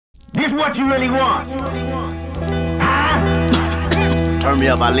This what you really want? Turn me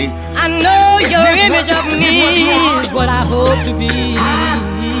up, Ali. I know your image of me is what I hope to be.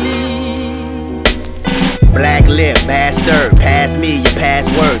 Black lip, bastard, pass me your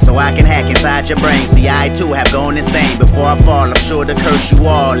password so I can hack inside your brain. See, I too have gone insane. Before I fall, I'm sure to curse you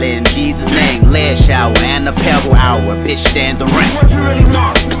all in Jesus' name. Lead shower and a pebble hour, bitch, stand the rain. What you really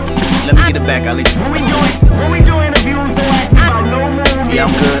want? Let me get it back, Ali. When we do interviews, don't ask me about no movie, Yeah,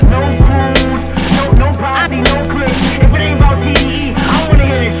 I'm good. no cruise, no posse, no clips. If it ain't about TDE, I wanna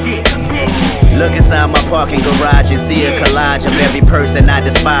hear this shit, bitch. Look inside my parking garage and see a collage of every person I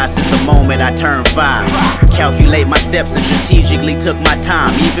despise since the moment I turned 5. Calculate my steps and strategically took my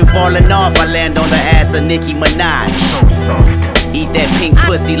time. Even falling off, I land on the ass of Nicki Minaj. Eat that pink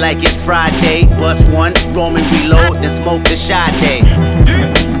pussy like it's Friday. Bust one, roam and reload, then smoke the Sade.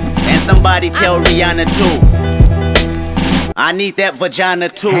 And somebody tell Rihanna too, I need that vagina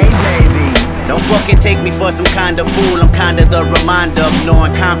too. Hey, baby. Don't fucking take me for some kind of fool. I'm kinda the reminder of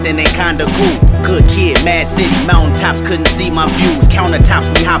knowing Compton ain't kinda cool. Good kid, Mad City, mountaintops couldn't see my views.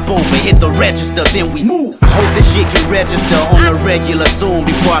 Countertops, we hop over, hit the register, then we move. I hope this shit can register on the regular soon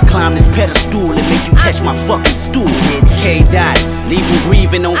before I climb this pedestal and make you catch my fucking stool. K-Dot, leave them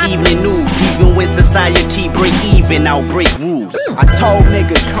grieving on evening news. Even when society break even, I'll break rules. I told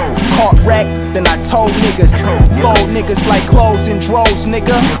niggas, caught wreck, then I told niggas. Fold niggas like clothes in droves,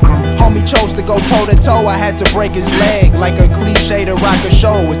 nigga. Homie chose to go toe to toe, I had to break his leg. Like a cliche to rock a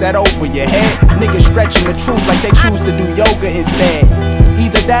show, is that over your head? Niggas stretching the truth like they choose to do yoga instead.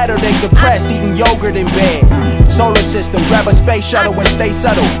 Either that or they depressed, eating yogurt in bed. Solar system, grab a space shuttle and stay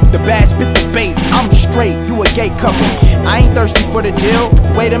subtle. The bad spit the bait, I'm straight, you a gay couple. I ain't thirsty for the deal,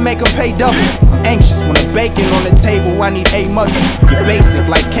 way to make them pay double. I'm anxious when the bacon on the table, I need a muscle. You're basic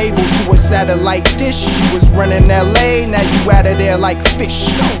like cable to a satellite dish. You was running LA, now you out of there like fish.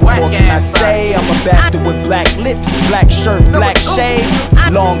 What can I say? I'm a bastard with black lips, black shirt, black shade,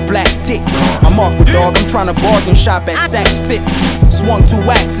 long black dick. I'm awkward dog, I'm trying to bargain shop at Saks Fifth. Swung 2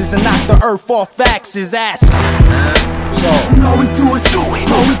 axes and knocked the earth off axes, ass. So All we do is do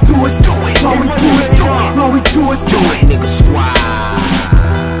it. All we do is do it. All we do is do it. All we do is do it. Nigga squad.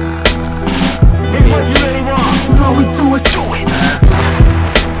 This what you really want? all we do is do it.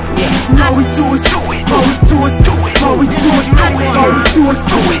 All we do is do it. All we do is do it. All we do is do it. All we do is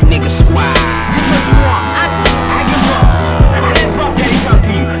do it. Nigga squad. This what you want? I give up. I let Puff Daddy talk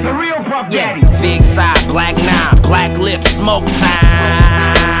to you. The real Puff Daddy. Big side, black 9, black lips, smoke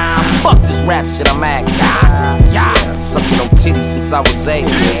time. Fuck this rap shit, I'm at. Yeah, sucking on titties since I was 8.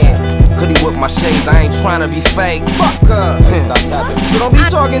 Hoodie with my shades, I ain't tryna be fake. Fuck up. So don't be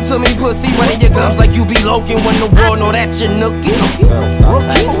talking to me, pussy, running your gums like you be loking when the world know that you're nookie.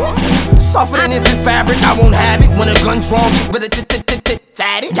 Rookie. Softer than infant fabric, I won't have it when a gun drawn, get rid of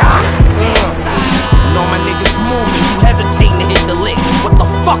tatty. Know my niggas moving, you hesitating to hit the lick. What the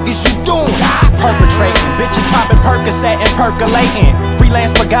fuck is you doing? Perpetrating, bitches popping Percocet and percolating.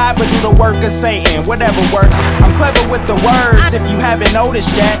 Freelance for God, but do the work of Satan. Whatever works, I'm clever with the words. If you haven't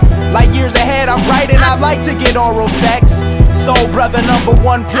noticed yet, like years ahead, I'm writing. I like to get oral sex. Soul brother number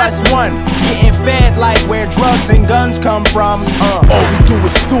 1+1, getting fed like where drugs and guns come from. All we do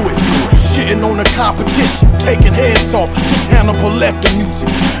is do it. Shitting on the competition, taking heads off. This Hannibal Lecter music.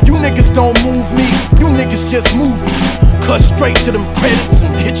 You niggas don't move me, you niggas just movies. Cut straight to them credits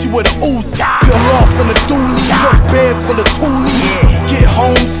and hit you with a Uzi. Peel off in the dually, your bed full of toolies. Get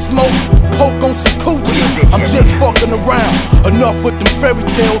home, smoke, poke on some coochie. I'm just fucking around, enough with them fairy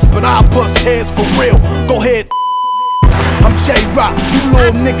tales, but I bust heads for real. Go ahead. I'm J-Rock, you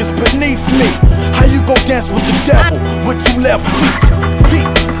little niggas beneath me. How you gon' dance with the devil with 2 left feet? Pete,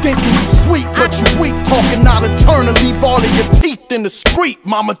 thinking you sweet, but you weak. Talking out of turn to leave all of your teeth in the street.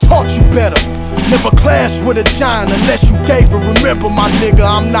 Mama taught you better. Never clash with a giant unless you David. Remember my nigga,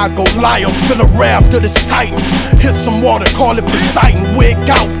 I'm not gon' lie. I'm finna rap to this titan. Hit some water, call it Poseidon. Wig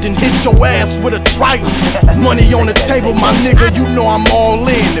out, then hit your ass with a triton. Money on the table, my nigga, you know I'm all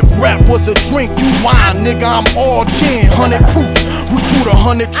in. If rap was a drink, you wine, nigga, I'm all gin. 100 proof, recruit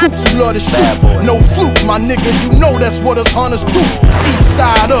 100 troops who love to shoot. No fluke, my nigga, you know that's what us hunters do. East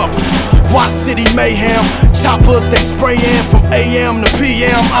side up, Watch City mayhem. Choppers, they sprayin' from AM to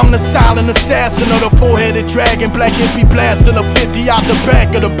PM. I'm the silent assassin of the 4-headed dragon. Black hippie blasting a 50 out the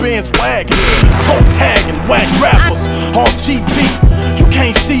back of the Benz wagon. Toe tagging, whack rappers, off GP. You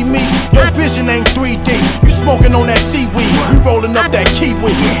can't see me, your vision ain't 3D. You smoking on that seaweed, we rolling up that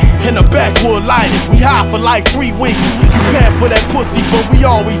kiwi. In the backwood lighted, we high for like 3 weeks. You pay for that pussy, but we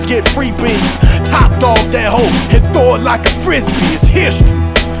always get freebies. Top dog that hoe and throw it like a frisbee. It's history.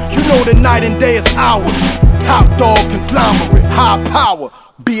 You know the night and day is ours. Top dog conglomerate, high power,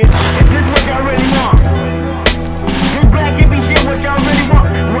 bitch. Is this what y'all really want? This black hippie shit what y'all really